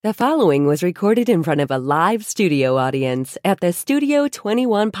The following was recorded in front of a live studio audience at the Studio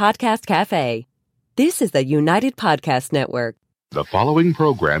 21 Podcast Cafe. This is the United Podcast Network. The following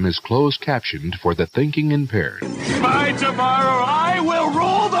program is closed captioned for the thinking impaired. By tomorrow, I will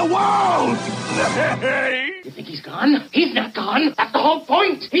rule the world! You think he's gone? He's not gone. That's the whole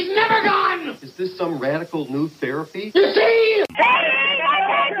point. He's never gone! Is this some radical new therapy? You see?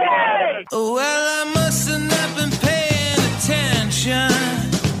 Well, I must have not been paying attention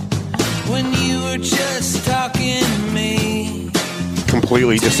when you were just talking to me.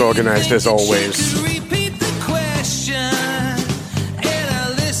 Completely disorganized as always. Repeat the question, and I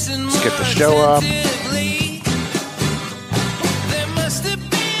listen. Let's get the show up. There must have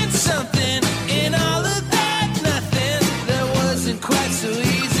been something in all of that nothing that wasn't quite so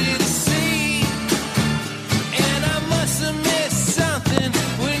easy to see. And I must have missed something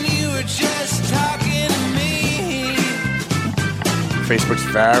when you were just talking to me. Facebook's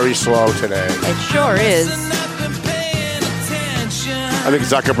very slow today. It sure is. I think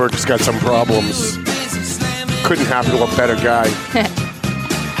Zuckerberg's got some problems. Couldn't happen to a better guy.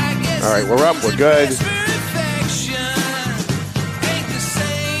 All right, we're up. We're good.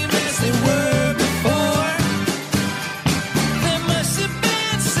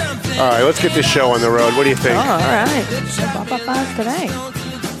 All right, let's get this show on the road. What do you think? Oh, all right. Pop up fast today.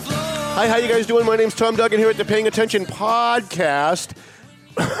 Hi, how you guys doing? My name's Tom Duggan here at the Paying Attention Podcast.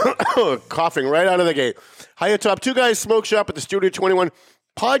 Coughing right out of the gate. Hi, atop Two Guys Smoke Shop at the Studio 21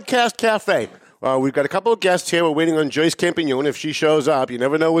 Podcast Cafe. We've got a couple of guests here. We're waiting on Joyce Campignon. If she shows up, you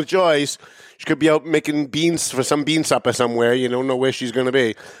never know with Joyce. She could be out making beans for some bean supper somewhere. You don't know where she's going to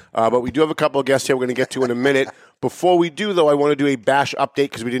be. But we do have a couple of guests here we're going to get to in a minute. Before we do, though, I want to do a bash update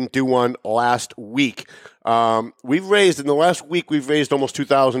because we didn't do one last week. We've raised almost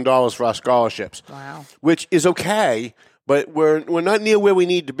 $2,000 for our scholarships. Wow. Which is okay. But we're not near where we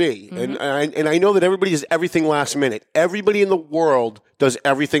need to be. Mm-hmm. And I know that everybody does everything last minute. Everybody in the world does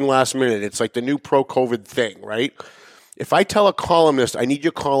everything last minute. It's like the new pro-COVID thing, right? If I tell a columnist, I need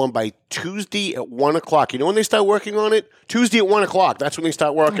your column by Tuesday at 1 o'clock, you know when they start working on it? Tuesday at 1 o'clock. That's when they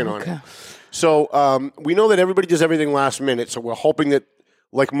start working on it. So we know that everybody does everything last minute, so we're hoping that,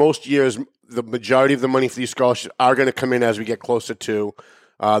 like most years, the majority of the money for these scholarships are going to come in as we get closer to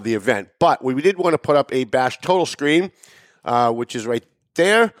the event. But we did want to put up a Bash Total screen, which is right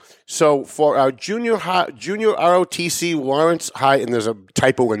there. So for our junior ROTC Lawrence High, and there's a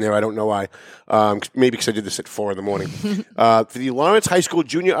typo in there, I don't know why, maybe because I did this at 4 in the morning. For the Lawrence High School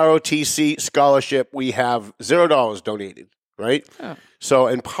Junior ROTC Scholarship, we have $0 donated, right? Oh. So,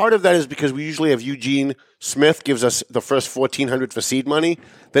 and part of that is because we usually have Eugene Smith gives us the first $1,400 for seed money.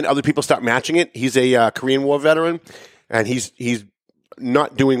 Then other people start matching it. He's a Korean War veteran, and he's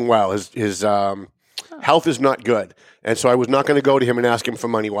not doing well. His health is not good. And so I was not going to go to him and ask him for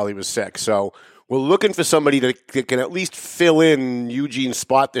money while he was sick. So we're looking for somebody that can at least fill in Eugene's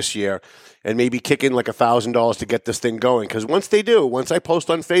spot this year and maybe kick in like $1,000 to get this thing going. Because once I post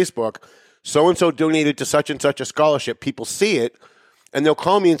on Facebook, so-and-so donated to such and such a scholarship, people see it, and they'll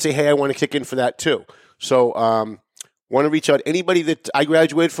call me and say, hey, I want to kick in for that too. So want to reach out. Anybody that I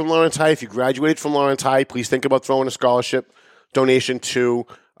graduated from Lawrence High, if you graduated from Lawrence High, please think about throwing a scholarship donation to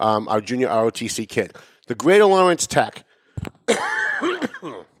our junior ROTC kid. The Greater Lawrence Tech.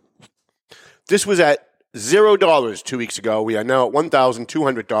 This was at $0 2 weeks ago. We are now at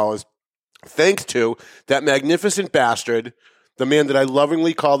 $1,200, thanks to that magnificent bastard, the man that I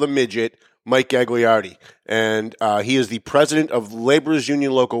lovingly call the midget, Mike Gagliardi. And he is the president of Laborers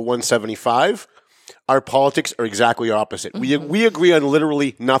Union Local 175. Our politics are exactly opposite. Mm-hmm. We agree on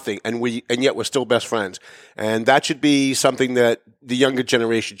literally nothing, and yet we're still best friends. And that should be something that the younger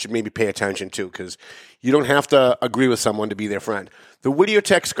generation should maybe pay attention to, because you don't have to agree with someone to be their friend. The Whittier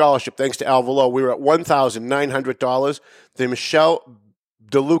Tech Scholarship, thanks to Al Velo, we were at $1,900. The Michelle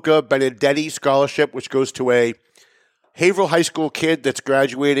DeLuca Benedetti Scholarship, which goes to a Haverhill High School kid that's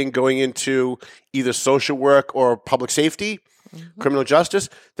graduating, going into either social work or public safety. Mm-hmm. Criminal justice,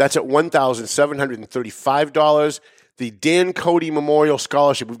 that's at $1,735. The Dan Cody Memorial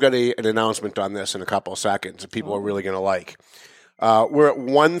Scholarship, we've got an announcement on this in a couple of seconds that people are really going to like. We're at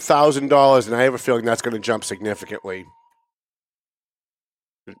 $1,000, and I have a feeling that's going to jump significantly.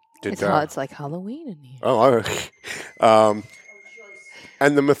 It's like Halloween in here. Oh, all right.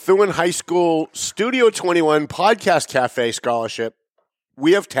 And the Methuen High School Studio 21 Podcast Cafe Scholarship,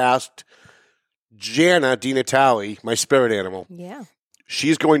 we have tasked Jana DiNatale, my spirit animal. Yeah.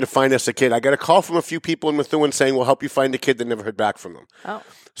 She's going to find us a kid. I got a call from a few people in Methuen saying, we'll help you find a kid, that never heard back from them. Oh.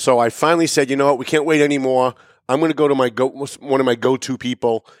 So I finally said, you know what, we can't wait anymore. I'm going to go to one of my go-to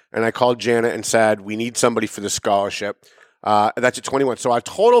people, and I called Jana and said, we need somebody for the scholarship. That's at 21. So our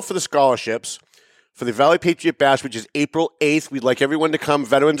total for the scholarships for the Valley Patriot Bash, which is April 8th, we'd like everyone to come.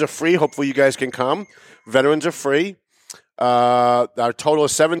 Veterans are free. Hopefully you guys can come. Veterans are free. Our total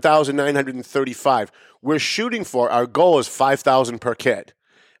is $7,935. We're shooting for, our goal is $5,000 per kid.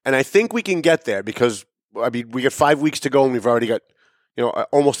 And I think we can get there because, we got 5 weeks to go and we've already got,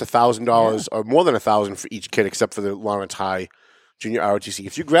 almost $1,000 or more than $1,000 for each kid except for the Lawrence High Junior ROTC.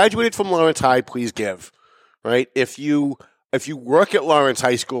 If you graduated from Lawrence High, please give, right? If you work at Lawrence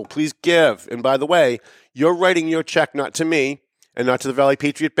High School, please give. And by the way, you're writing your check not to me and not to the Valley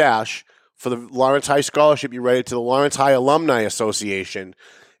Patriot Bash. For the Lawrence High Scholarship, you write it to the Lawrence High Alumni Association,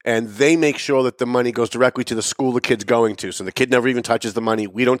 and they make sure that the money goes directly to the school the kid's going to. So the kid never even touches the money.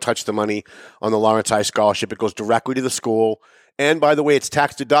 We don't touch the money on the Lawrence High Scholarship. It goes directly to the school. And by the way, it's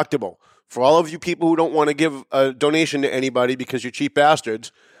tax deductible. For all of you people who don't want to give a donation to anybody because you're cheap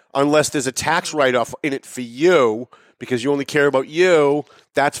bastards, unless there's a tax write-off in it for you because you only care about you,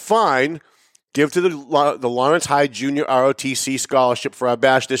 that's fine. Give to the Lawrence High Junior ROTC Scholarship for our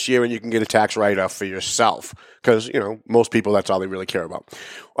bash this year, and you can get a tax write-off for yourself because, most people, that's all they really care about.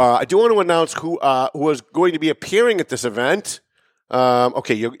 I do want to announce who is going to be appearing at this event.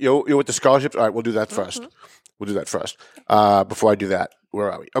 Okay, you're with the scholarships? All right, we'll do that first. We'll do that first. Before I do that, where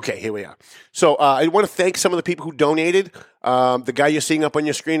are we? Okay, here we are. So I want to thank some of the people who donated. The guy you're seeing up on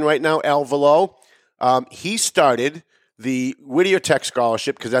your screen right now, Al Velo, he started the Whittier Tech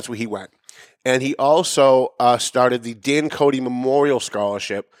Scholarship because that's where he went. And he also started the Dan Cody Memorial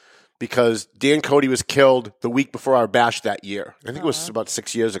Scholarship because Dan Cody was killed the week before our bash that year. I think it was about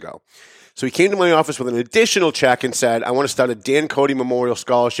 6 years ago. So he came to my office with an additional check and said, I want to start a Dan Cody Memorial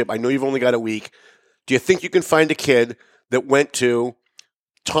Scholarship. I know you've only got a week. Do you think you can find a kid that went to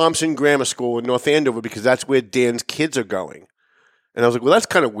Thompson Grammar School in North Andover because that's where Dan's kids are going? And I was like, well, that's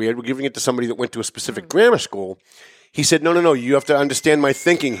kind of weird. We're giving it to somebody that went to a specific grammar school. He said, no, you have to understand my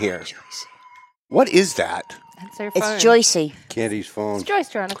thinking here. What is that? That's her phone. It's Joycey. Candy's phone. It's Joyce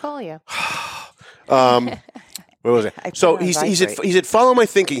trying to call you. Where was it? So he said, follow my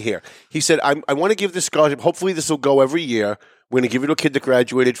thinking here. He said, I want to give this scholarship. Hopefully this will go every year. We're going to give it to a kid that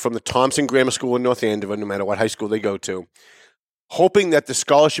graduated from the Thompson Grammar School in North Andover, no matter what high school they go to, hoping that the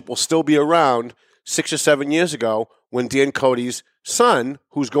scholarship will still be around 6 or 7 years ago when Dan Cody's son,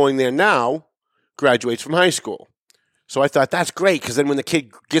 who's going there now, graduates from high school. So I thought that's great because then when the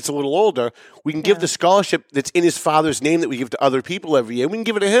kid gets a little older, we can give the scholarship that's in his father's name that we give to other people every year. We can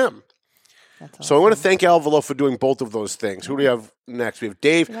give it to him. Awesome. So I want to thank Al Velo for doing both of those things. Who do we have next? We have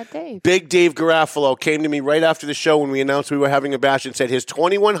Dave. Big Dave Garofalo came to me right after the show when we announced we were having a bash and said, here's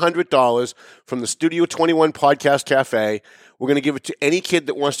 $2,100 from the Studio 21 Podcast Cafe. We're going to give it to any kid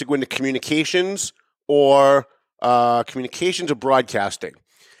that wants to go into communications or broadcasting.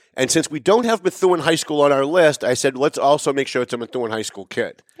 And since we don't have Methuen High School on our list, I said, let's also make sure it's a Methuen High School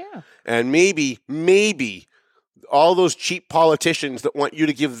kid. Yeah. And maybe all those cheap politicians that want you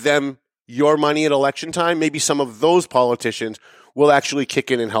to give them your money at election time, maybe some of those politicians will actually kick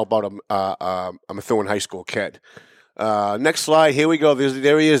in and help out a Methuen High School kid. Next slide. Here we go.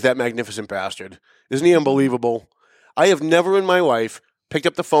 There he is, that magnificent bastard. Isn't he unbelievable? I have never in my life picked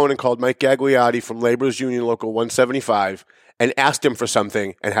up the phone and called Mike Gagliardi from Laborers Union Local 175 and asked him for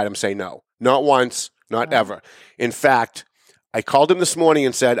something and had him say no. Not once, not ever. In fact, I called him this morning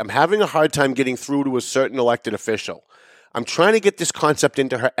and said, I'm having a hard time getting through to a certain elected official. I'm trying to get this concept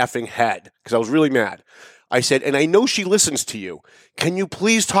into her effing head because I was really mad. I said, and I know she listens to you. Can you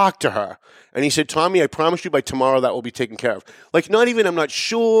please talk to her? And he said, Tommy, I promise you by tomorrow that will be taken care of. Like, not even, I'm not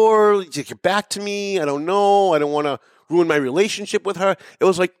sure. Get back to me. I don't know. I don't want to ruin my relationship with her. It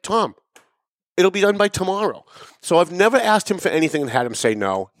was like, Tom, it'll be done by tomorrow. So I've never asked him for anything and had him say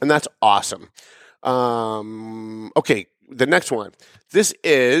no, and that's awesome. Okay, the next one. This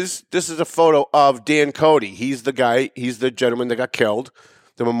is a photo of Dan Cody. He's the gentleman that got killed.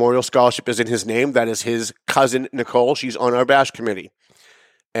 The memorial scholarship is in his name. That is his cousin, Nicole. She's on our bash committee.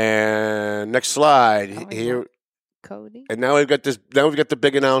 And next slide. Here, Cody. And now we've got the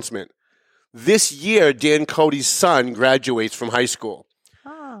big announcement. This year, Dan Cody's son graduates from high school.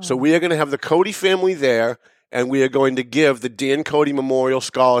 So we are going to have the Cody family there, and we are going to give the Dan Cody Memorial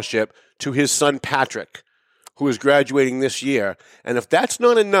Scholarship to his son, Patrick, who is graduating this year. And if that's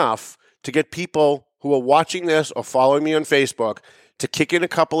not enough to get people who are watching this or following me on Facebook to kick in a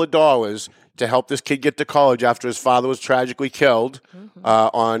couple of dollars to help this kid get to college after his father was tragically killed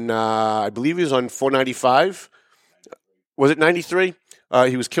I believe he was on 495. Was it 93?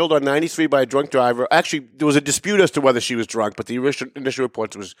 He was killed on 93 by a drunk driver. Actually, there was a dispute as to whether she was drunk, but the initial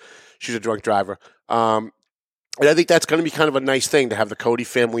reports was she's a drunk driver. And I think that's going to be kind of a nice thing to have the Cody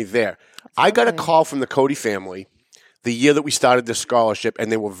family there. I got a call from the Cody family the year that we started this scholarship,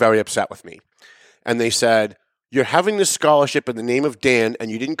 and they were very upset with me. And they said, you're having this scholarship in the name of Dan, and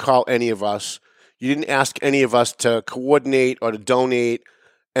you didn't call any of us. You didn't ask any of us to coordinate or to donate.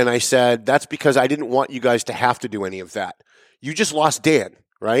 And I said, that's because I didn't want you guys to have to do any of that. You just lost Dan,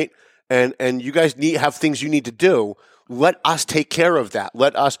 right? And you guys have things you need to do. Let us take care of that.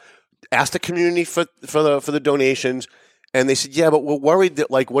 Let us ask the community for the donations. And they said, yeah, but we're worried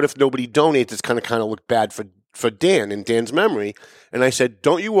that, like, what if nobody donates? It's kind of look bad for Dan and Dan's memory. And I said,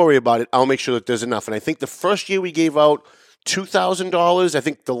 don't you worry about it. I'll make sure that there's enough. And I think the first year we gave out $2,000. I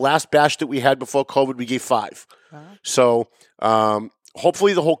think the last bash that we had before COVID, we gave $5,000. Wow. So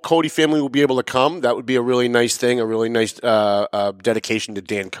hopefully the whole Cody family will be able to come. That would be a really nice thing, a really nice dedication to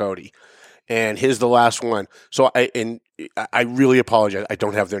Dan Cody. And here's the last one. So I really apologize. I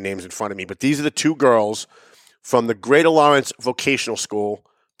don't have their names in front of me, but these are the two girls from the Greater Lawrence Vocational School,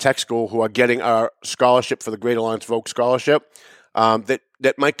 Tech School, who are getting our scholarship for the Greater Lawrence Voc Scholarship.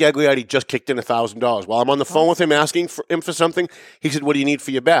 That Mike Gagliardi just kicked in $1,000. While I'm on the phone with him asking for something, he said, "What do you need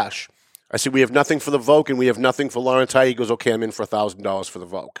for your bash?" I said, "We have nothing for the Voc and we have nothing for Lawrence High." He goes, "Okay, I'm in for $1,000 for the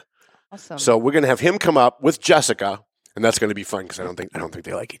Voc." Awesome. So we're going to have him come up with Jessica, and that's going to be fun because I don't think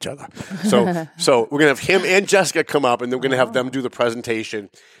they like each other. So we're going to have him and Jessica come up, and then we're going to have them do the presentation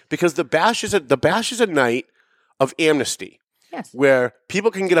because the bash is a night of amnesty. Yes. Where people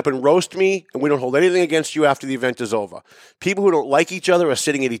can get up and roast me, and we don't hold anything against you after the event is over. People who don't like each other are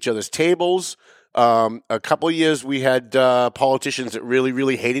sitting at each other's tables. A couple of years, we had politicians that really,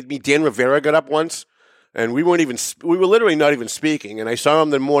 really hated me. Dan Rivera got up once, and we were literally not even speaking. And I saw him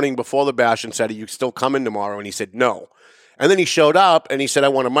the morning before the bash and said, "Are you still coming tomorrow?" And he said, "No." And then he showed up, and he said, "I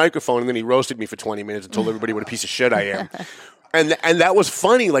want a microphone." And then he roasted me for 20 minutes and told everybody what a piece of shit I am. And that was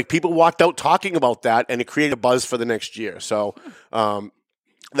funny. Like, people walked out talking about that, and it created a buzz for the next year. So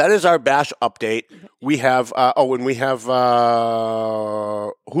that is our bash update. We have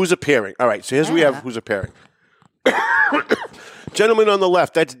who's appearing. All right, so we have who's appearing. Gentleman on the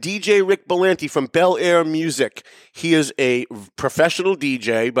left, that's DJ Rick Belanti from Bel Air Music. He is a professional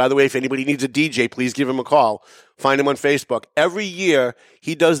DJ. By the way, if anybody needs a DJ, please give him a call. Find him on Facebook. Every year,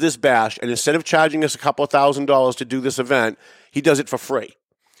 he does this bash, and instead of charging us a couple of $1,000s to do this event, he does it for free.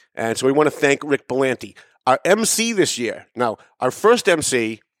 And so we want to thank Rick Belanti. Our MC this year, now, our first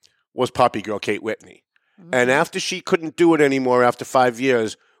MC was Puppy Girl Kate Whitney. Mm-hmm. And after she couldn't do it anymore after 5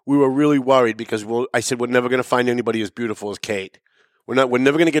 years, we were really worried because I said we're never going to find anybody as beautiful as Kate. We're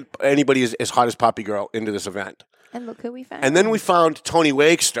never going to get anybody as hot as Puppy Girl into this event. And look who we found. And then we found Tony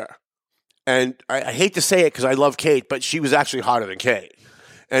Wakester. And I hate to say it because I love Kate, but she was actually hotter than Kate.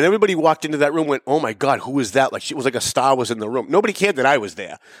 And everybody walked into that room and went, "Oh my God, who is that?" Like, she was like a star was in the room. Nobody cared that I was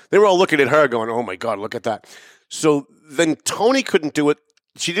there. They were all looking at her going, "Oh my God, look at that." So then Tony couldn't do it.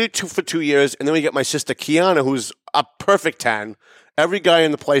 She did it for 2 years. And then we got my sister Kiana, who's a perfect 10. Every guy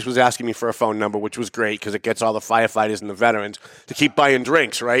in the place was asking me for a phone number, which was great because it gets all the firefighters and the veterans to keep buying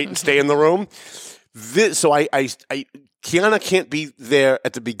drinks, right, and stay in the room. So Kiana can't be there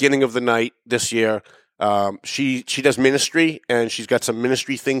at the beginning of the night this year. She does ministry, and she's got some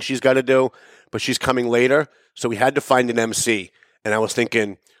ministry things she's got to do, but she's coming later. So we had to find an MC, and I was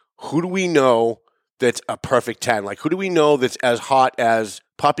thinking, who do we know that's a perfect 10? Like, who do we know that's as hot as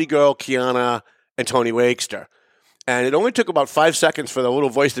Puppy Girl, Kiana, and Tony Wakester? And it only took about 5 seconds for the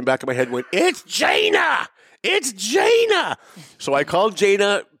little voice in the back of my head went, "It's Jaina! It's Jaina!" So I called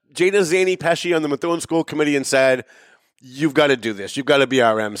Jaina Zani Pesci on the Methuen School Committee and said, "You've got to do this. You've got to be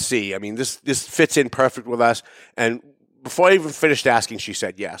our MC. I mean, this fits in perfect with us." And before I even finished asking, she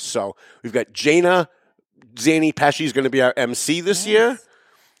said yes. So we've got Jaina Zani Pesci is going to be our MC this year.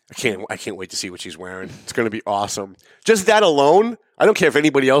 I can't wait to see what she's wearing. It's going to be awesome. Just that alone, I don't care if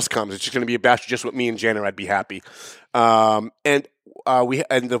anybody else comes. It's just going to be a bash just with me and Jaina. I'd be happy. And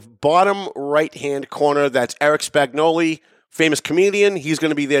the bottom right-hand corner, that's Eric Spagnoli, famous comedian. He's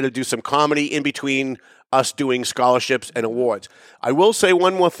going to be there to do some comedy in between us doing scholarships and awards. I will say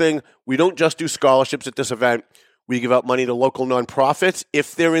one more thing. We don't just do scholarships at this event. We give out money to local nonprofits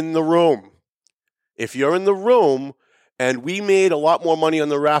if they're in the room. If you're in the room, and we made a lot more money on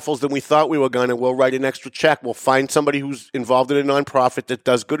the raffles than we thought we were going to, we'll write an extra check. We'll find somebody who's involved in a nonprofit that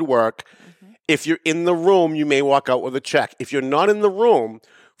does good work. Mm-hmm. If you're in the room, you may walk out with a check. If you're not in the room,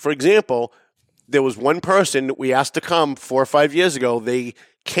 for example, there was one person that we asked to come 4 or 5 years ago. They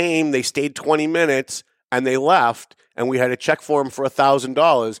came, they stayed 20 minutes, and they left, and we had a check for them for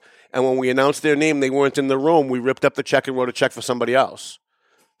 $1,000. And when we announced their name, they weren't in the room. We ripped up the check and wrote a check for somebody else.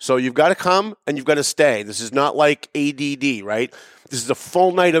 So you've got to come and you've got to stay. This is not like ADD, right? This is a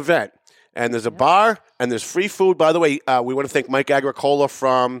full night event. And there's a bar and there's free food. By the way, we want to thank Mike Agricola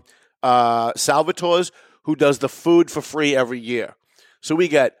from Salvatore's, who does the food for free every year. So we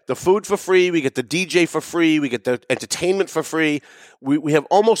get the food for free, we get the DJ for free, we get the entertainment for free. We have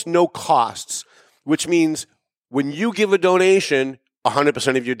almost no costs, which means when you give a donation,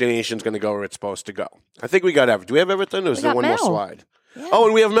 100% of your donation is going to go where it's supposed to go. I think we got everything. Do we have everything, or is there one more slide? Yeah. Oh,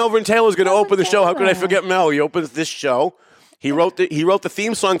 and we have Melvin Taylor's going to Melvin open the show. How could I Taylor. forget Mel? He opens this show. He wrote the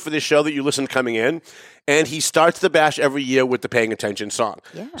theme song for this show that you listen coming in, and he starts the bash every year with the Paying Attention song.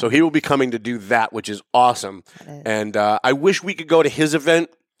 Yeah. So he will be coming to do that, which is awesome. And I wish we could go to his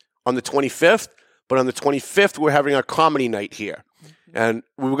event on the 25th, but on the 25th we're having our comedy night here. And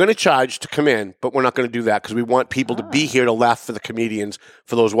we were going to charge to come in, but we're not going to do that because we want people to be here to laugh for the comedians,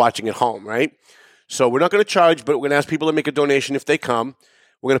 for those watching at home, right? So we're not going to charge, but we're going to ask people to make a donation if they come.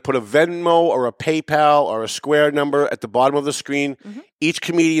 We're going to put a Venmo or a PayPal or a Square number at the bottom of the screen. Each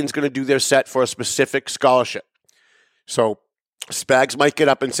comedian's going to do their set for a specific scholarship. So Spags might get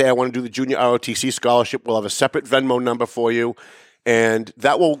up and say, I want to do the Junior ROTC scholarship. We'll have a separate Venmo number for you. And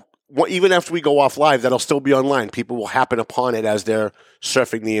that will, even after we go off live, that'll still be online. People will happen upon it as they're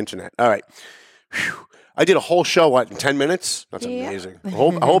surfing the internet. All right. Whew. I did a whole show, in 10 minutes? That's amazing. A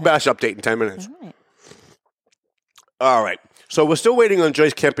whole bash update in 10 minutes. All right. So we're still waiting on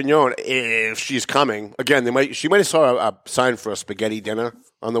Joyce Campagnon if she's coming. Again, she might have saw a sign for a spaghetti dinner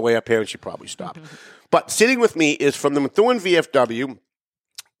on the way up here, and she probably stopped. But sitting with me is from the Methuen VFW,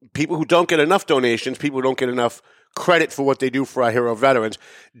 people who don't get enough donations, people who don't get enough credit for what they do for our hero veterans,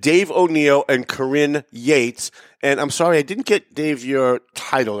 Dave O'Neill and Corinne Yates. And I'm sorry, I didn't get, Dave, your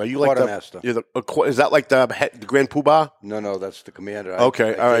title. Are you like Quartermaster. Is that like the Grand Poobah? No, that's the commander.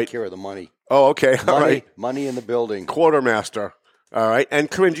 Okay, I all right. take care of the money. Oh, okay, all right. Money in the building. Quartermaster. All right. And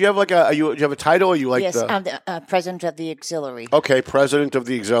Corinne, do you have do you have a title? Or you like Yes, I'm the president of the auxiliary. Okay, president of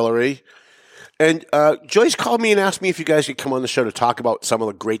the auxiliary. And Joyce called me and asked me if you guys could come on the show to talk about some of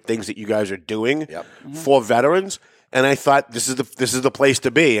the great things that you guys are doing for veterans. And I thought this is the place to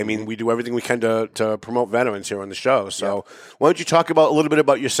be. I mean, we do everything we can to promote veterans here on the show. So why don't you talk a little bit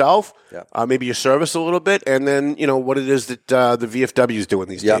about yourself, maybe your service a little bit, and then what it is that the VFW is doing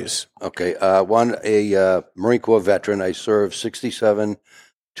these days. Okay. A Marine Corps veteran. I served 67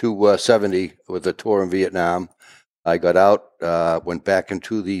 to 70 with a tour in Vietnam. I got out, went back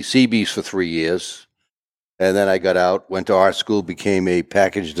into the Seabees for 3 years, and then I got out, went to art school, became a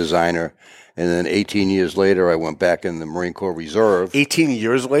package designer. And then 18 years later, I went back in the Marine Corps Reserve. 18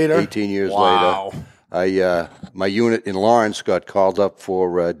 years later? 18 years wow. later. My unit in Lawrence got called up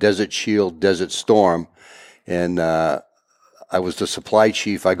for Desert Shield, Desert Storm, and I was the supply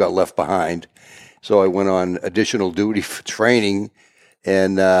chief. I got left behind. So I went on additional duty for training,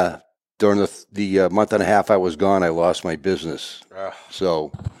 and during the month and a half I was gone, I lost my business.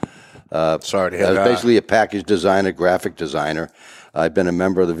 So sorry to hear I was that. basically a package designer, graphic designer. I've been a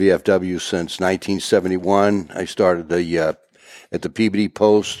member of the VFW since 1971. I started at the Peabody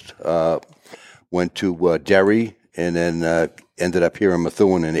Post, went to Derry, and then ended up here in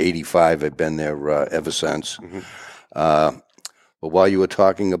Methuen in '85. I've been there ever since. But while you were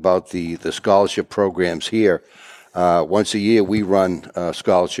talking about the scholarship programs here, once a year we run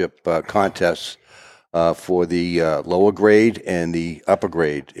scholarship contests for the lower grade and the upper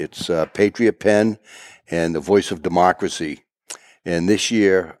grade. It's Patriot Pen and the Voice of Democracy. And this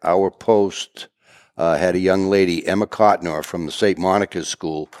year, our post had a young lady, Emma Cotnor, from the St. Monica's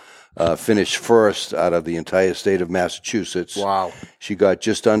School, finished first out of the entire state of Massachusetts. Wow. She got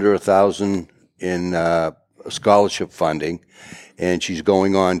just under $1,000 in scholarship funding, and she's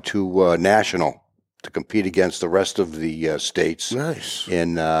going on to national to compete against the rest of the states. Nice.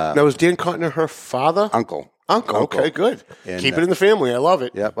 And now, was Dan Cotner her father? Uncle. Okay, good. And, keep it in the family. I love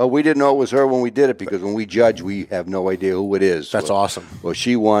it. Yeah, well, we didn't know it was her when we did it because when we judge, we have no idea who it is. That's awesome. Well,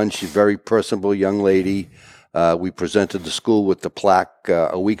 she won. She's a very personable young lady. We presented the school with the plaque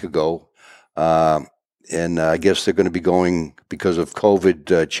a week ago, and I guess they're going to be going, because of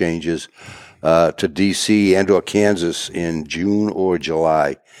COVID changes, to D.C. and or Kansas in June or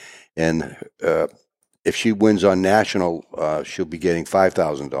July. And if she wins on national, she'll be getting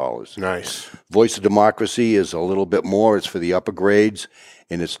 $5,000. Nice. Voice of Democracy is a little bit more. It's for the upper grades,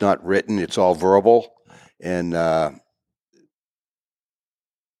 and it's not written. It's all verbal, and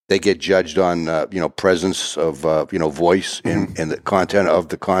they get judged on presence of voice and the content of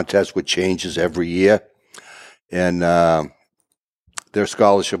the contest, which changes every year. And their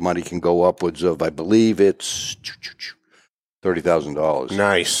scholarship money can go upwards of, I believe it's $30,000.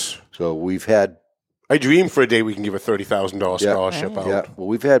 Nice. So we've had. I dream for a day we can give a $30,000 scholarship out. Yeah, well,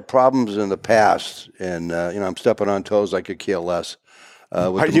 we've had problems in the past, and I'm stepping on toes. I could care less.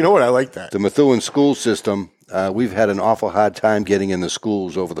 You know what? I like that. The Methuen school system, we've had an awful hard time getting in the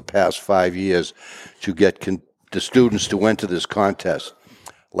schools over the past 5 years to get the students to enter this contest.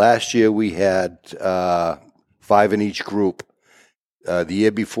 Last year we had 5 in each group. The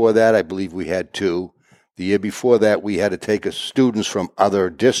year before that, I believe we had 2. The year before that, we had to take students from other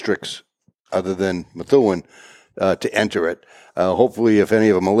districts other than Methuen to enter it. Hopefully, if any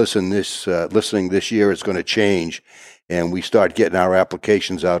of them are listening this year, it's going to change, and we start getting our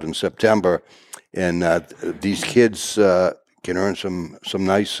applications out in September, and these kids can earn some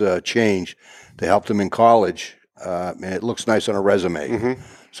nice change to help them in college, and it looks nice on a resume. Mm-hmm.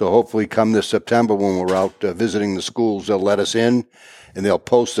 So hopefully come this September when we're out visiting the schools, they'll let us in, and they'll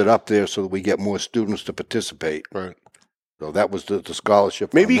post it up there so that we get more students to participate. Right. So that was the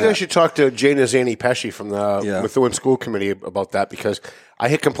scholarship. Maybe you guys should talk to Jana Zani-Pesci from the Methuen School Committee about that, because I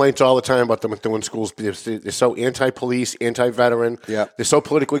hear complaints all the time about the Methuen schools. They're so anti-police, anti-veteran. Yeah. They're so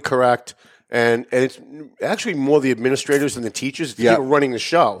politically correct. And it's actually more the administrators than the teachers. The people running the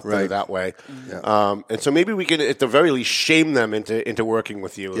show Right. that way. Yeah. And so maybe we can, at the very least, shame them into working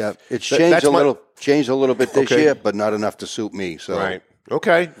with you. Yeah, it's changed a little bit this year, but not enough to suit me. So Right.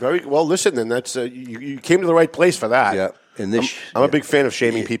 Okay. Very well. Listen, then that's you came to the right place for that. Yeah. And this, I'm a big fan of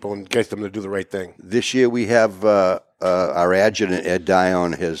shaming people and get them to do the right thing. This year we have our adjutant Ed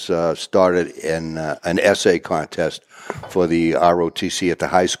Dion has started an essay contest for the ROTC at the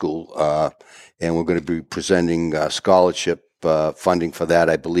high school, and we're going to be presenting scholarship funding for that.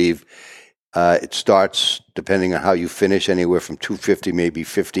 I believe it starts, depending on how you finish, anywhere from $250, maybe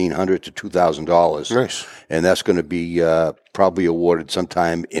 $1,500 to $2,000. Nice, and that's going to be probably awarded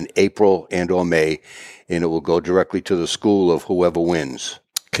sometime in April and/or May, and it will go directly to the school of whoever wins.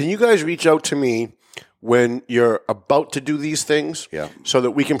 Can you guys reach out to me when you're about to do these things, so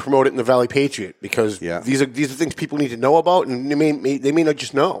that we can promote it in the Valley Patriot? Because these are things people need to know about, and they may not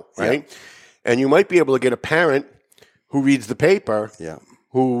just know, right? Yeah. And you might be able to get a parent who reads the paper,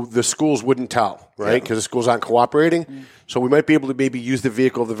 who the schools wouldn't tell, right? Because the schools aren't cooperating. Mm. So we might be able to maybe use the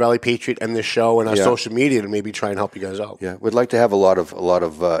vehicle of the Valley Patriot and this show and our social media to maybe try and help you guys out. Yeah, we'd like to have a lot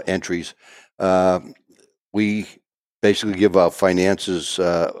of entries. We basically give out finances,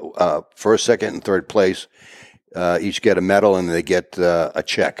 first, second, and third place. Each get a medal and they get a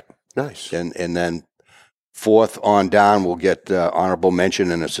check. Nice. And then fourth on down will get honorable mention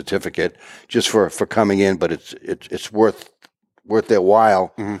and a certificate just for coming in. But it's worth their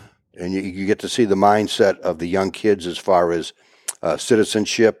while, and you get to see the mindset of the young kids as far as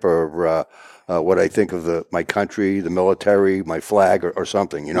citizenship or what I think of my country, the military, my flag, or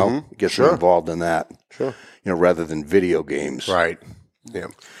something. You know, get them involved in that. Sure. You know, rather than video games. Right. Yeah.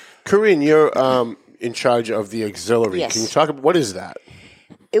 Corinne, you're in charge of the auxiliary. Yes. Can you talk about what is that?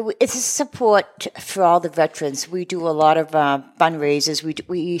 It's a support for all the veterans. We do a lot of fundraisers.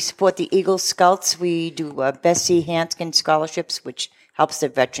 We support the Eagle Scouts. We do Bessie Hanskin scholarships, which helps the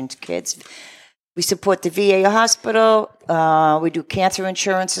veterans' kids. We support the VA hospital. We do cancer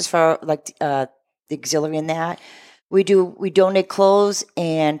insurances for the auxiliary in that. We donate clothes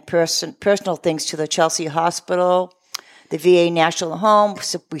and personal things to the Chelsea Hospital, the VA National Home.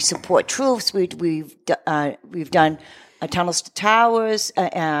 We support troops. We've done tunnels to towers.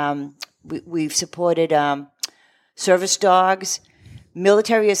 We've supported service dogs,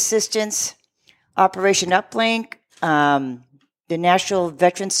 military assistance, Operation Uplink, the National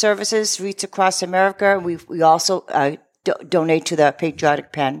Veterans Services, Reach Across America. We also donate to the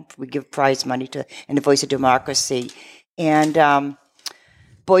Patriotic Pen. We give prize money and the Voice of Democracy. And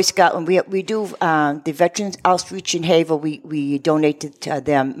Boy Scout, and we do the Veterans Outreach in Havel. We donate to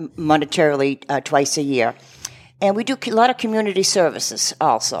them monetarily twice a year. And we do a lot of community services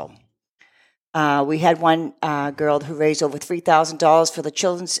also. We had one girl who raised over $3,000 for the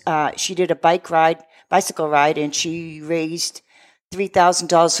children's. She did a bicycle ride, and she raised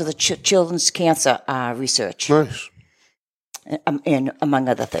 $3,000 for the children's cancer research. Nice. And among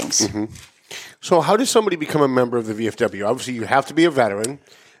other things. Mm-hmm. So how does somebody become a member of the VFW? Obviously, you have to be a veteran,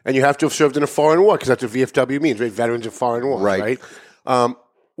 and you have to have served in a foreign war, because that's what VFW means, right? Veterans of Foreign Wars, right?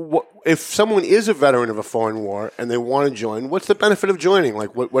 If someone is a veteran of a foreign war and they want to join, what's the benefit of joining?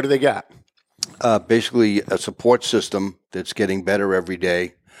 Like, what do they get? Basically, a support system that's getting better every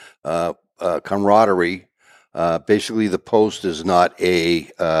day, camaraderie. Basically, the post is not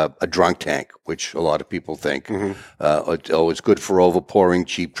a drunk tank, which a lot of people think. It's good for overpouring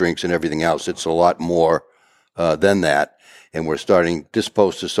cheap drinks and everything else. It's a lot more than that, and this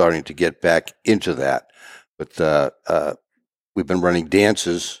post is starting to get back into that. But we've been running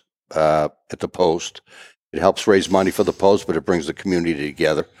dances at the post. It helps raise money for the post, but it brings the community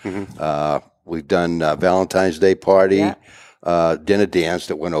together. We've done Valentine's Day party. dinner dance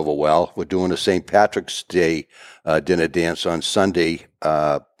that went over well. We're doing a St. Patrick's Day dinner dance on Sunday,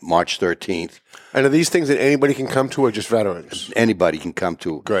 March 13th. And are these things that anybody can come to or just veterans? Anybody can come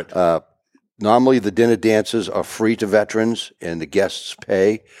to. Good. Normally, the dinner dances are free to veterans, and the guests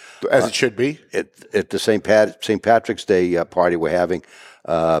pay. As it should be. At the St. Patrick's Day party we're having,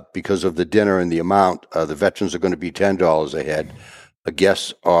 because of the dinner and the amount, the veterans are going to be $10 a head. The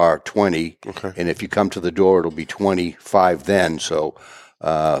guests are $20, and if you come to the door, it'll be $25 then. So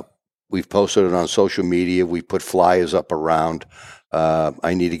we've posted it on social media. We put flyers up around.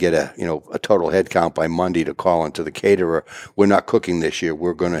 I need to get a total head count by Monday to call into the caterer. We're not cooking this year.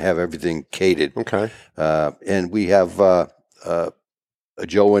 We're going to have everything catered. Okay. And we have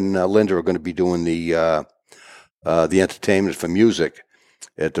Joe and Linda are going to be doing the entertainment for music.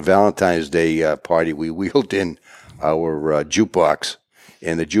 At the Valentine's Day party, we wheeled in our jukebox,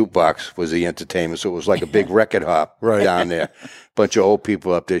 and the jukebox was the entertainment. So it was like a big record hop down there. Bunch of old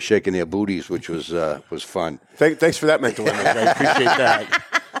people up there shaking their booties, which was fun. Thanks for that mental image. I appreciate that.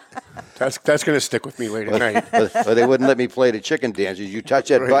 That's going to stick with me late at night. But they wouldn't let me play the chicken dances. You touch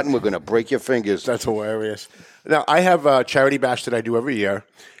that button, we're going to break your fingers. That's hilarious. Now, I have a charity bash that I do every year,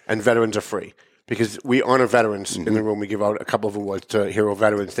 and veterans are free. Because we honor veterans in the room. We give out a couple of awards to hero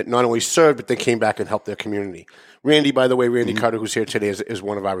veterans that not only served, but they came back and helped their community. Randy, by the way, Carter, who's here today, is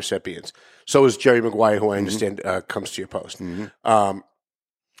one of our recipients. So is Jerry Maguire, who I understand comes to your post.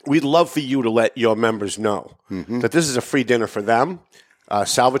 We'd love for you to let your members know that this is a free dinner for them.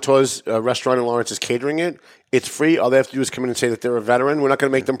 Salvatore's restaurant in Lawrence is catering it. It's free. All they have to do is come in and say that they're a veteran. We're not going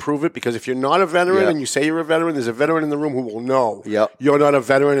to make them prove it, because if you're not a veteran and you say you're a veteran, there's a veteran in the room who will know you're not a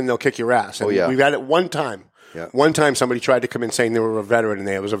veteran, and they'll kick your ass. And we've had it one time. One time somebody tried to come in saying they were a veteran, and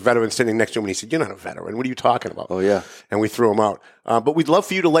there was a veteran sitting next to him, and he said, "You're not a veteran. What are you talking about?" And we threw him out. But we'd love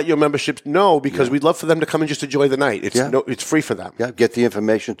for you to let your memberships know, because we'd love for them to come and just enjoy the night. It's free for them. Get the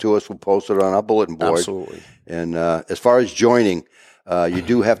information to us. We'll post it on our bulletin board. Absolutely. And as far as joining, you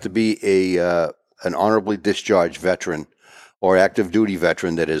do have to be an honorably discharged veteran or active duty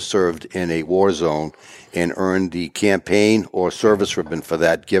veteran that has served in a war zone and earned the campaign or service ribbon for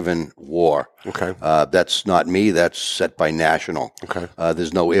that given war. Okay. That's not me. That's set by national. Okay.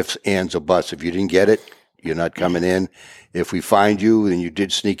 There's no ifs, ands, or buts. If you didn't get it, you're not coming in. If we find you and you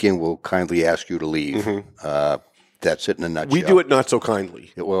did sneak in, we'll kindly ask you to leave. That's it in a nutshell. We do it not so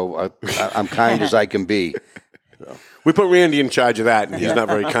kindly. Well, I'm kind as I can be. So. We put Randy in charge of that, and he's not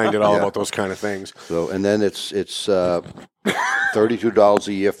very kind at all about those kind of things. So, and then it's $32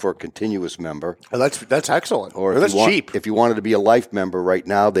 a year for a continuous member. Oh, that's excellent. Or that's cheap. If you wanted to be a life member, right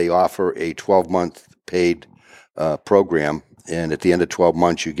now they offer a 12-month paid program, and at the end of 12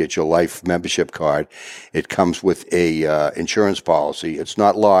 months you get your life membership card. It comes with a insurance policy. It's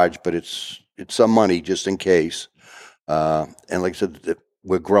not large, but it's some money just in case. And like I said,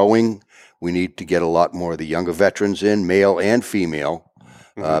 we're growing. We need to get a lot more of the younger veterans in, male and female,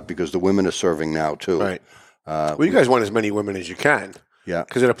 because the women are serving now too. Right. Well, you guys want as many women as you can. Yeah.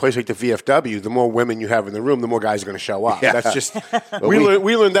 Because at a place like the VFW, the more women you have in the room, the more guys are going to show up. Yeah. That's just we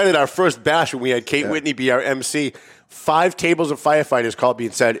learned that at our first bash when we had Kate Whitney be our MC. 5 tables of firefighters called me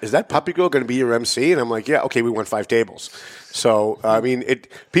and said, "Is that puppy girl going to be your MC?" And I'm like, "Yeah, okay, we want 5 tables." So I mean,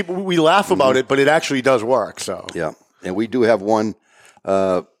 we laugh about it, but it actually does work. So yeah, and we do have one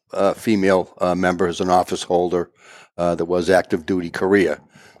female member as an office holder that was active duty career.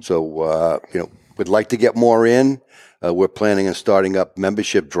 So we'd like to get more in. We're planning on starting up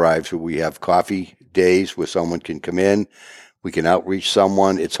membership drives where we have coffee days where someone can come in. We can outreach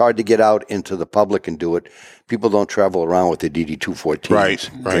someone. It's hard to get out into the public and do it. People don't travel around with their DD-214s. Right.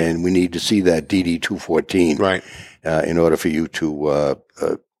 And we need to see that DD-214 right. In order for you to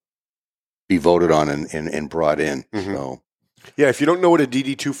be voted on and brought in. Mm-hmm. So, yeah, if you don't know what a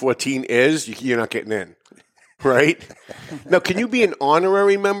DD-214 is, you're not getting in. Right? Now, can you be an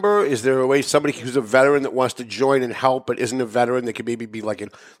honorary member? Is there a way somebody who's a veteran that wants to join and help but isn't a veteran that could maybe be like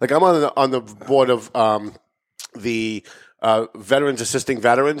I'm on the board of the Veterans Assisting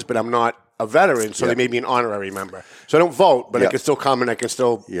Veterans, but I'm not a veteran, so they may be an honorary member. So I don't vote, but I can still come and I can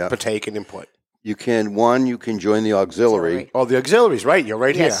still partake and input. You can join the auxiliary. Oh, the auxiliaries, right. You're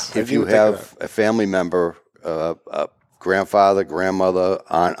right here. If you have a family member, grandfather, grandmother,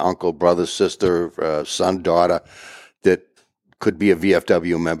 aunt, uncle, brother, sister, son, daughter that could be a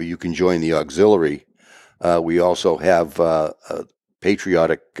VFW member, you can join the auxiliary. We also have a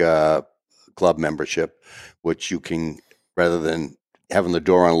patriotic club membership, which you can, rather than having the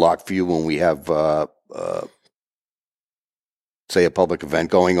door unlocked for you when we have, say, a public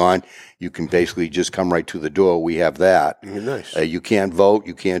event going on, you can basically just come right to the door. We have that. Nice. You can't vote.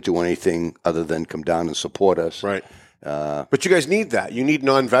 You can't do anything other than come down and support us. Right. But you guys need that. You need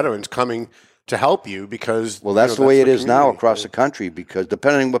non-veterans coming to help you because Well, that's the way it is now community. across the country because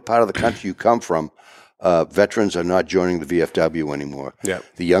depending on what part of the country you come from, veterans are not joining the VFW anymore. Yeah.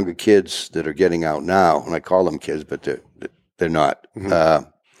 The younger kids that are getting out now, and I call them kids, but they're not.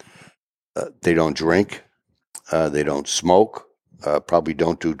 They don't drink. They don't smoke. Probably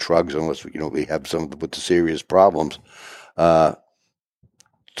don't do drugs unless we have some with the serious problems. So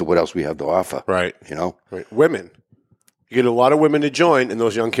what else we have to offer? Right. Right. Women. You get a lot of women to join, and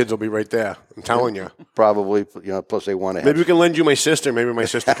those young kids will be right there. I'm telling you. Probably, plus they want to have. Maybe we can lend you my sister. Maybe my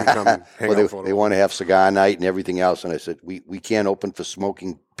sister can come and hang out for they want to have cigar night and everything else. And I said, we can't open for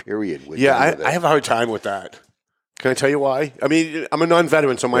smoking, period. Yeah, I have a hard time with that. Can I tell you why? I mean, I'm a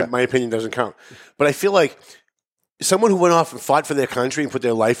non-veteran, so my opinion doesn't count. But I feel like someone who went off and fought for their country and put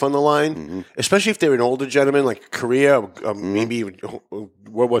their life on the line, especially if they're an older gentleman like Korea, maybe even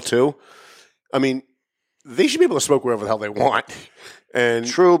World War II, I mean, they should be able to smoke wherever the hell they want. And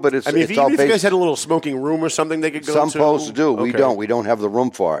True, but it's if all you based. guys had a little smoking room or something they could go to. Some posts do. We Okay. don't. We don't have the room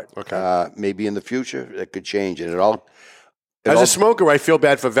for it. Okay. Maybe in the future it could change, and it all. As a smoker, I feel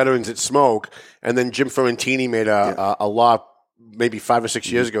bad for veterans that smoke. And then Jim Ferrantini made a law maybe 5 or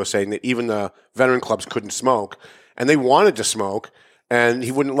 6 years ago saying that even the veteran clubs couldn't smoke. And they wanted to smoke, and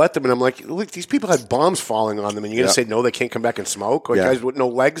he wouldn't let them. And I'm like, look, these people had bombs falling on them, and you're going to say, no, they can't come back and smoke? Or guys with no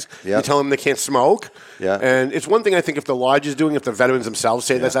legs, you tell them they can't smoke? Yeah. And it's one thing I think if the lodge is doing, if the veterans themselves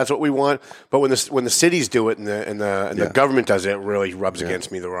say that's what we want. But when the cities do it and the government does it, it really rubs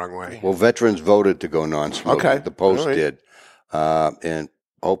against me the wrong way. Well, veterans voted to go non-smoking. Okay. The Post All right. did. And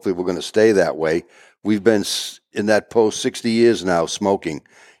hopefully we're going to stay that way. We've been in that Post 60 years now smoking.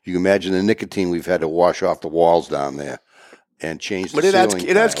 You can imagine the nicotine we've had to wash off the walls down there and change the But it adds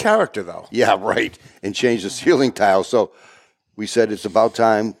tiles. character, though. Yeah, right. And change the ceiling tile. So we said it's about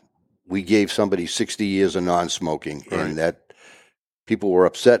time we gave somebody 60 years of non-smoking. And that people were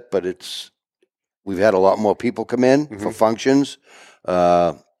upset, but we've had a lot more people come in for functions.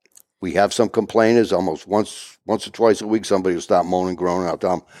 We have some complainers almost once or twice a week. Somebody will stop moaning, groaning. I'll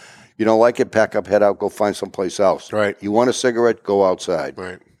tell them, you don't like it, pack up, head out, go find someplace else. Right. You want a cigarette, go outside.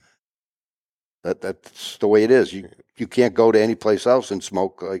 Right. That's the way it is. You can't go to any place else and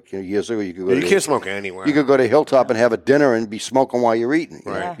smoke. Like years ago, you could go. You can't smoke anywhere. You could go to Hilltop and have a dinner and be smoking while you're eating.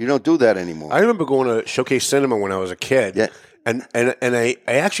 Right. You don't do that anymore. I remember going to Showcase Cinema when I was a kid. Yeah. And I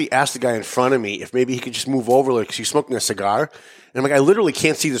actually asked the guy in front of me if maybe he could just move over because he's smoking a cigar. And I'm like, I literally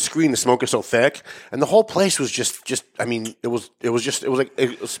can't see the screen. The smoke is so thick. And the whole place was just I mean, it was like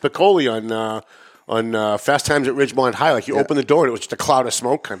Spicoli on Fast Times at Ridgemont High. Like you open the door and it was just a cloud of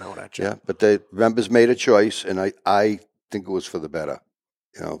smoke coming out at you. Yeah, but the members made a choice, and I think it was for the better.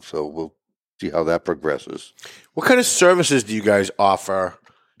 So we'll see how that progresses. What kind of services do you guys offer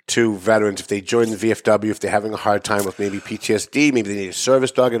to veterans if they join the VFW, if they're having a hard time with maybe PTSD, maybe they need a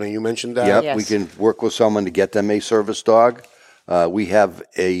service dog? I know you mentioned that. Yep, Yes. we can work with someone to get them a service dog. We have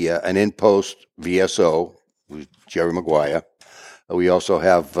an in-post VSO, with Jerry Maguire. We also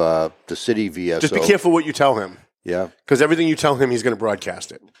have the city VSO. Just be careful what you tell him. Yeah. Because everything you tell him, he's going to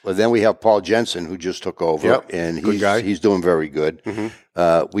broadcast it. Well, then we have Paul Jensen, who just took over, Yep. and Good guy. he's doing very good.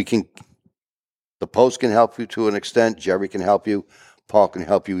 The Post can help you to an extent. Jerry can help you. Paul can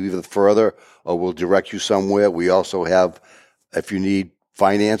help you either further, or we'll direct you somewhere. We also have, if you need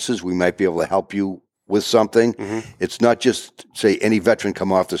finances, we might be able to help you with something. It's not just, say, any veteran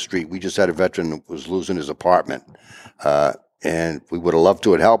come off the street. We just had a veteran that was losing his apartment, and we would have loved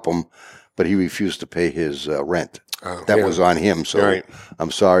to have helped him, but he refused to pay his rent. That was on him. So Right.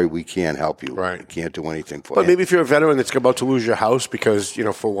 I'm sorry, we can't help you. Right. We can't do anything for But you. maybe if you're a veteran that's about to lose your house because,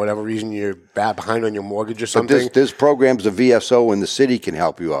 for whatever reason you're behind on your mortgage or But something. there's programs the VSO and the city can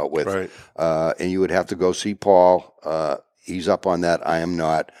help you out with. Right. And you would have to go see Paul. He's up on that. I am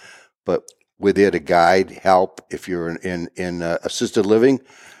not. But we're there to guide, help. If you're in assisted living,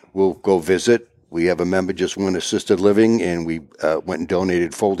 we'll go visit. We have a member just went assisted living, and we went and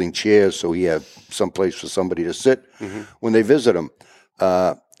donated folding chairs so he had some place for somebody to sit when they visit him.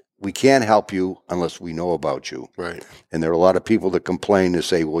 We can't help you unless we know about you. Right. And there are a lot of people that complain and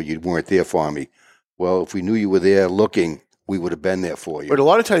say, well, you weren't there for me. Well, if we knew you were there looking, we would have been there for you. But a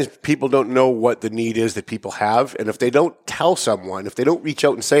lot of times people don't know what the need is that people have. And if they don't tell someone, if they don't reach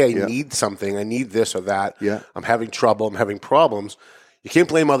out and say, I need something, I need this or that, I'm having trouble, I'm having problems, you can't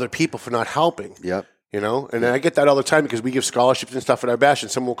blame other people for not helping. Yep. And I get that all the time because we give scholarships and stuff at our bash, and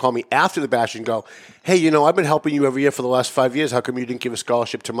someone will call me after the bash and go, hey, I've been helping you every year for the last 5 years. How come you didn't give a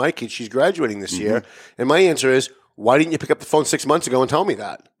scholarship to my kid? She's graduating this year. And my answer is, why didn't you pick up the phone 6 months ago and tell me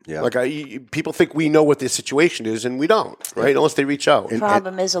that? Yeah. Like people think we know what their situation is, and we don't, right? Unless they reach out. The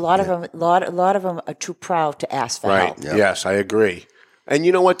problem is a lot of them are too proud to ask for Right. help. Yeah. Yes, I agree. And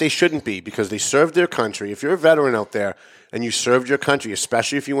you know what? They shouldn't be, because they served their country. If you're a veteran out there and you served your country,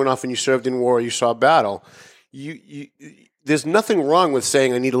 especially if you went off and you served in war or you saw battle, there's nothing wrong with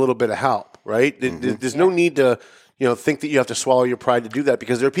saying I need a little bit of help, right? There's no need to think that you have to swallow your pride to do that,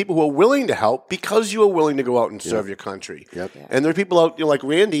 because there are people who are willing to help because you are willing to go out and serve your country. Yep. And there are people out like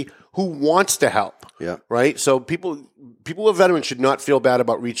Randy who wants to help. Yeah. Right. So people who are veterans should not feel bad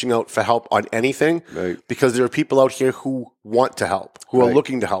about reaching out for help on anything, Right. because there are people out here who want to help, who are Right.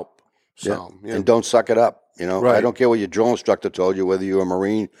 looking to help. So yeah. And don't suck it up. Right. I don't care what your drill instructor told you, whether you're a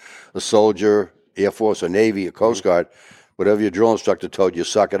Marine, a soldier, Air Force, or Navy, or Coast Guard, whatever your drill instructor told you,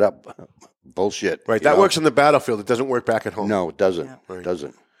 suck it up. Bullshit. Right. That works on the battlefield. It doesn't work back at home. No, it doesn't. Right. It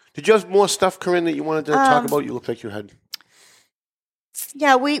doesn't. Did you have more stuff, Corinne, that you wanted to talk about? You look like you had.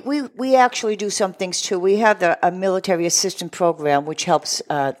 Yeah, we actually do some things too. We have a military assistance program which helps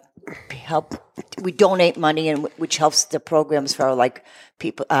we donate money, and which helps the programs for like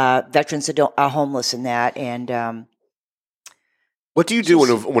people veterans that are homeless and that. And What do you do when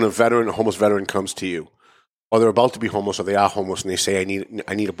a homeless veteran comes to you, or they're about to be homeless, or they are homeless, and they say, "I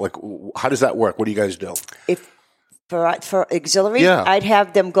need a like." How does that work? What do you guys do? if for auxiliary, Yeah. I'd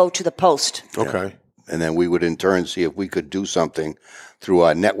have them go to the post. Okay. And then we would in turn see if we could do something through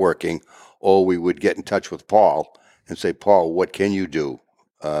our networking, or we would get in touch with Paul and say, Paul, what can you do?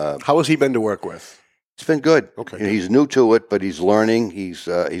 How has he been to work with? It's been good. Okay. He's new to it, but he's learning. He's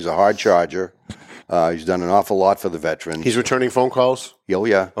a hard charger. He's done an awful lot for the veterans. He's returning phone calls. Oh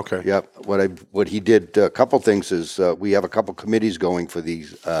yeah. Okay. Yep. What he did, a couple things is we have a couple committees going for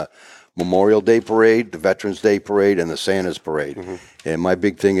these Memorial Day Parade, the Veterans Day Parade, and the Santa's Parade. Mm-hmm. And my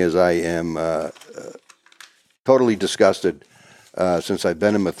big thing is I am totally disgusted since I've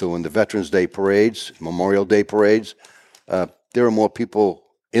been in Methuen. The Veterans Day parades, Memorial Day parades, there are more people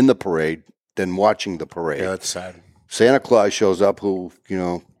in the parade than watching the parade. Yeah, that's sad. Santa Claus shows up, who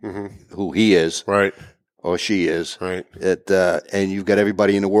he is, Right. or she is, Right. and you've got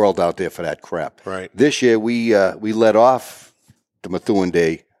everybody in the world out there for that crap. Right. This year we let off the Methuen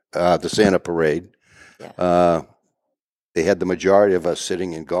Day, the Santa Parade. They had the majority of us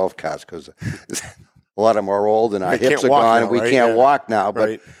sitting in golf carts because a lot of them are old and our They hips can't are walk gone now, and we right? can't Yeah. walk now. But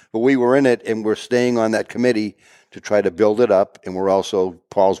Right. but we were in it, and we're staying on that committee to try to build it up. And we're also,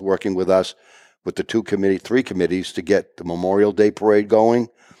 Paul's working with us with the three committees to get the Memorial Day Parade going,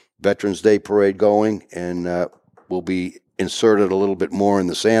 Veterans Day Parade going, and we'll be inserted a little bit more in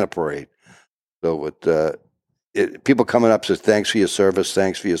the Santa Parade. So with people coming up says, thanks for your service,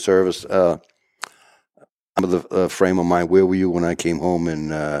 thanks for your service. I'm of the frame of mind, where were you when I came home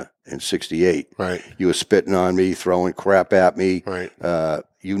in 68? Right. You were spitting on me, throwing crap at me. Right.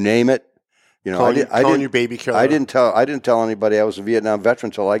 You name it. You know, Calling you baby killer. I didn't tell anybody I was a Vietnam veteran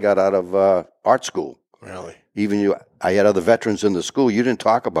until I got out of art school. Really. Even I had other veterans in the school. You didn't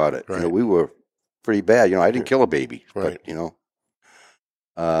talk about it. Right. You know, we were pretty bad. You know, I didn't kill a baby, Right. but you know.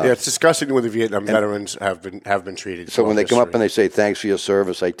 Yeah, it's disgusting when the Vietnam veterans have been treated. So when they come up and they they say thanks for your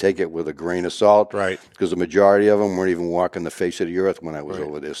service, I take it with a grain of salt. Right. Because the majority of them weren't even walking the face of the earth when I was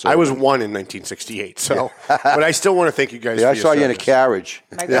over there. So I was one in 1968, so but I still want to thank you guys. Yeah, for I your saw you in a service. carriage.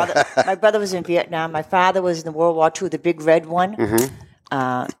 My brother was in Vietnam. My father was in the World War II, the big red one.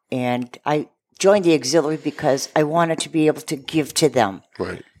 Mm-hmm. And I joined the auxiliary because I wanted to be able to give to them.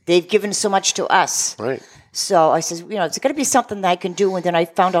 Right. They've given so much to us. Right. So I says, it's got to be something that I can do. And then I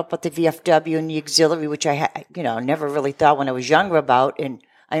found out about the VFW and the auxiliary, which I never really thought when I was younger about. And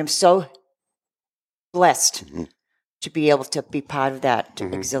I am so blessed to be able to be part of that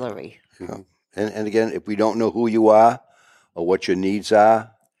auxiliary. And again, if we don't know who you are or what your needs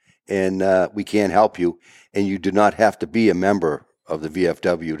are, and we can't help you, and you do not have to be a member of the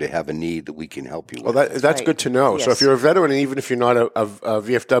VFW to have a need that we can help you with. Well, that's Right. good to know. So Yes. if you're a veteran, and even if you're not a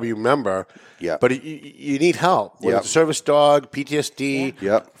VFW member, Yeah. but you need help. Whether Yep. it's a service dog, PTSD,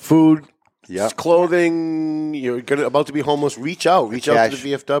 Yep. food, Yep. clothing, you're about to be homeless, reach out to the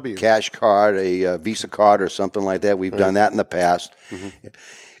VFW. Cash card, a Visa card or something like that. We've done that in the past.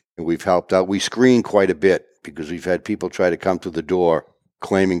 And we've helped out. We screen quite a bit because we've had people try to come to the door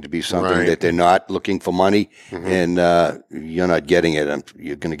claiming to be something Right. that they're not, looking for money, and you're not getting it. And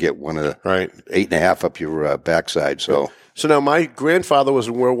you're going to get one of the Right. 8.5 up your backside. So So now my grandfather was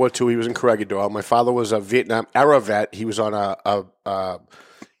in World War II. He was in Corregidor. My father was a Vietnam era vet. He was on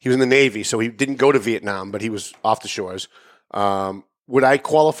he was in the Navy, so he didn't go to Vietnam, but he was off the shores. Would I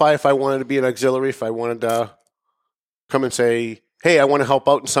qualify if I wanted to be an auxiliary? If I wanted to come and say, "Hey, I want to help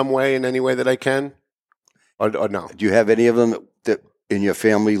out in some way, in any way that I can," or no? do you have any of them that in your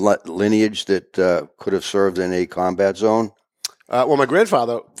family lineage that could have served in a combat zone? Well, my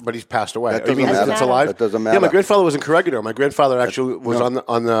grandfather, but he's passed away. That doesn't matter. That's alive. That doesn't matter. Yeah, my grandfather was in Corregidor. My grandfather actually was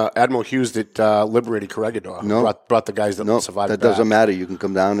on the Admiral Hughes that liberated Corregidor. No. Brought the guys that survived. That back. doesn't matter. You can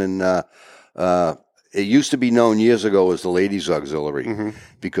come down and it used to be known years ago as the Ladies Auxiliary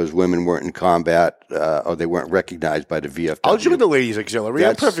because women weren't in combat or they weren't recognized by the VFW. I'll join the Ladies Auxiliary.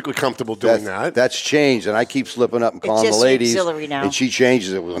 I'm perfectly comfortable doing that. That's changed, and I keep slipping up and calling just the ladies. auxiliary now. And she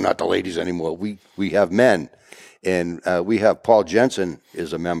changes it. Well, not the ladies anymore. We have men. And we have Paul Jensen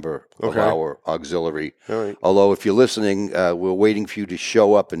is a member of our auxiliary. All right. Although, if you're listening, we're waiting for you to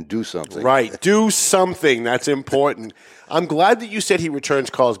show up and do something. Right. Do something. That's important. I'm glad that you said he returns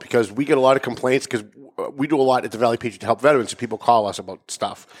calls because we get a lot of complaints because we do a lot at the Valley Patriot to help veterans and people call us about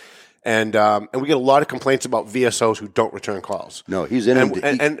stuff. And we get a lot of complaints about VSOs who don't return calls. No, he's in.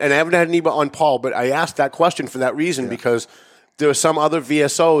 And I haven't had any on Paul, but I asked that question for that reason because there are some other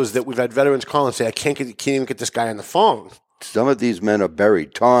VSOs that we've had veterans call and say, I can't even get this guy on the phone. Some of these men are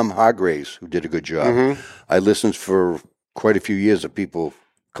buried. Tom Hargraves, who did a good job. I listened for quite a few years of people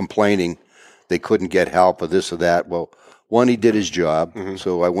complaining they couldn't get help or this or that. Well, one, he did his job,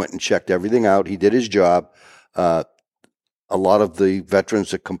 so I went and checked everything out. He did his job. A lot of the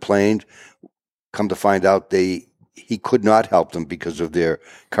veterans that complained, come to find out he could not help them because of their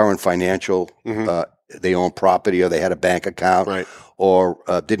current financial they own property or they had a bank account or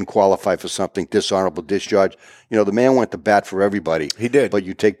didn't qualify for something, dishonorable discharge. You know, the man went to bat for everybody. He did. But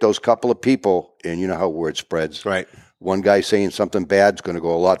you take those couple of people, and you know how word spreads. Right. One guy saying something bad is going to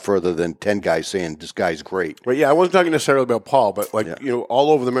go a lot further than 10 guys saying this guy's great. Right, yeah, I wasn't talking necessarily about Paul, but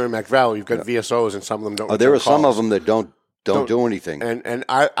all over the Merrimack Valley, you've got VSOs and some of them don't. There are return some calls. of them that don't do anything. And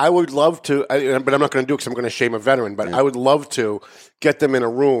I would love to, but I'm not going to do it because I'm going to shame a veteran, but I would love to get them in a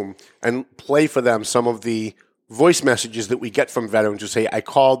room and play for them some of the voice messages that we get from veterans who say, I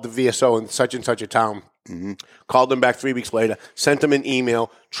called the VSO in such and such a town, called them back 3 weeks later, sent him an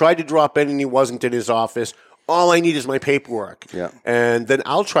email, tried to drop in and he wasn't in his office. All I need is my paperwork. Yeah. And then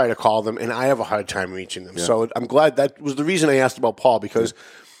I'll try to call them, and I have a hard time reaching them. Yeah. So I'm glad that was the reason I asked about Paul, because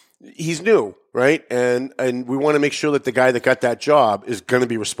he's new, right? And we want to make sure that the guy that got that job is going to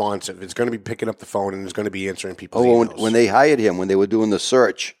be responsive. It's going to be picking up the phone and is going to be answering people's emails. When they hired him, when they were doing the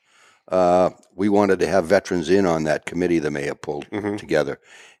search, we wanted to have veterans in on that committee the mayor pulled together.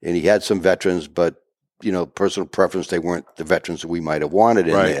 And he had some veterans, but, you know, personal preference, they weren't the veterans that we might have wanted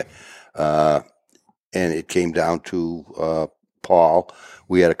in there. And it came down to Paul.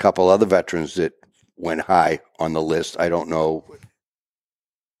 We had a couple other veterans that went high on the list. I don't know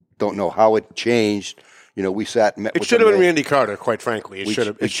how it changed. You know, we sat and met with It should have been Randy Carter, quite frankly.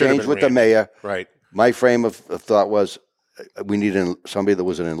 It changed with the mayor. Right. My frame of thought was we needed somebody that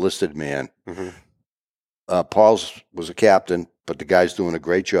was an enlisted man. Paul's was a captain, but the guy's doing a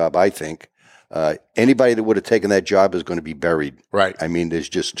great job, I think. Anybody that would have taken that job is going to be buried. Right. I mean, there's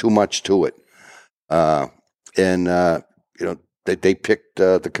just too much to it. You know, they picked,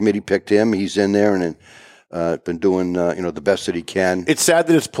 the committee picked him. He's in there and been doing, the best that he can. It's sad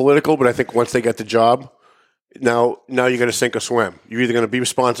that it's political, but I think once they get the job, now you're going to sink or swim. You're either going to be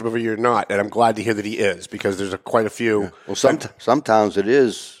responsible or you're not. And I'm glad to hear that he is, because there's quite a few. Yeah. Well, some towns it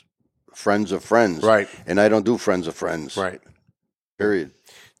is friends of friends. Right. And I don't do friends of friends. Right. Period.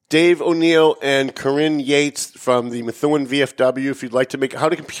 Dave O'Neill and Corinne Yates from the Methuen VFW. If you'd like to make, how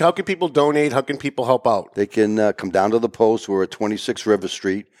can people donate? How can people help out? They can come down to the post. We're at 26 River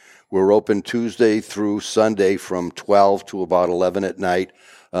Street. We're open Tuesday through Sunday from 12 to about 11 at night.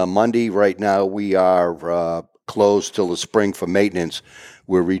 Monday, right now, we are closed till the spring for maintenance.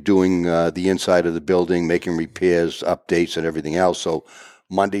 We're redoing the inside of the building, making repairs, updates, and everything else. So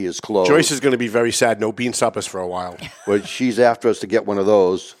Monday is closed. Joyce is going to be very sad. No bean suppers for a while. Well, she's after us to get one of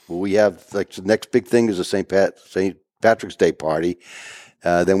those. We have, like, the next big thing is the St. Patrick's Day party.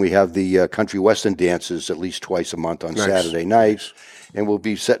 Then we have the country western dances at least twice a month on Saturday nights. And we'll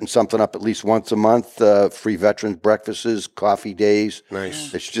be setting something up at least once a month, free veterans breakfasts, coffee days.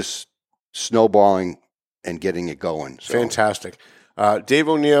 Nice. It's just snowballing and getting it going. So. Fantastic. Dave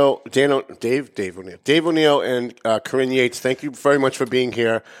O'Neill, Dave O'Neill and Corinne Yates, thank you very much for being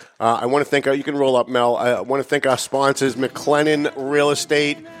here. I want to thank you can roll up, Mel. I want to thank our sponsors, McLennan Real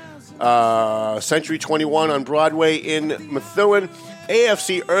Estate, Century 21 on Broadway in Methuen,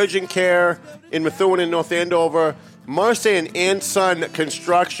 AFC Urgent Care in Methuen and North Andover, Marsan and Son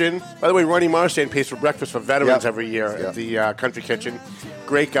Construction. By the way, Ronnie Marsan pays for breakfast for veterans every year at the Country Kitchen.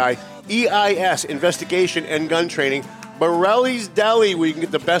 Great guy. EIS, Investigation and Gun Training. Borelli's Deli, where you can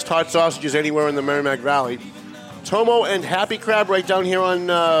get the best hot sausages anywhere in the Merrimack Valley. Tomo and Happy Crab right down here on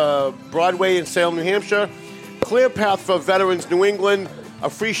Broadway in Salem, New Hampshire. Clear Path for Veterans New England, a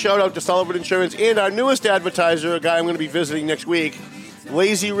free shout-out to Sullivan Insurance, and our newest advertiser, a guy I'm going to be visiting next week,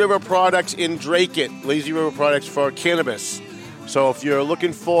 Lazy River Products in Dracut. Lazy River Products for cannabis. So if you're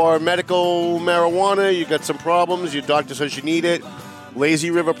looking for medical marijuana, you got some problems, your doctor says you need it,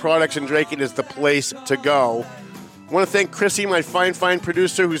 Lazy River Products in Dracut is the place to go. I want to thank Chrissy, my fine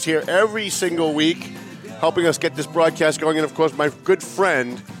producer, who's here every single week, helping us get this broadcast going, and of course my good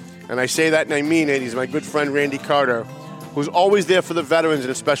friend, and I say that and I mean it, he's my good friend Randy Carter, who's always there for the veterans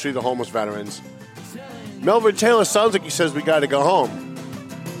and especially the homeless veterans. Melvin Taylor sounds like he says we got to go home.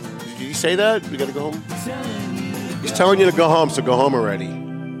 Did he say that? We got to go home? He's telling you to go home, so go home already.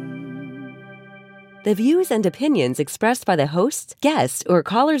 The views and opinions expressed by the hosts, guests, or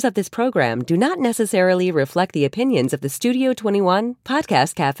callers of this program do not necessarily reflect the opinions of the Studio 21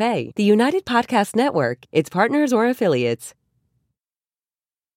 Podcast Cafe, the United Podcast Network, its partners, or affiliates.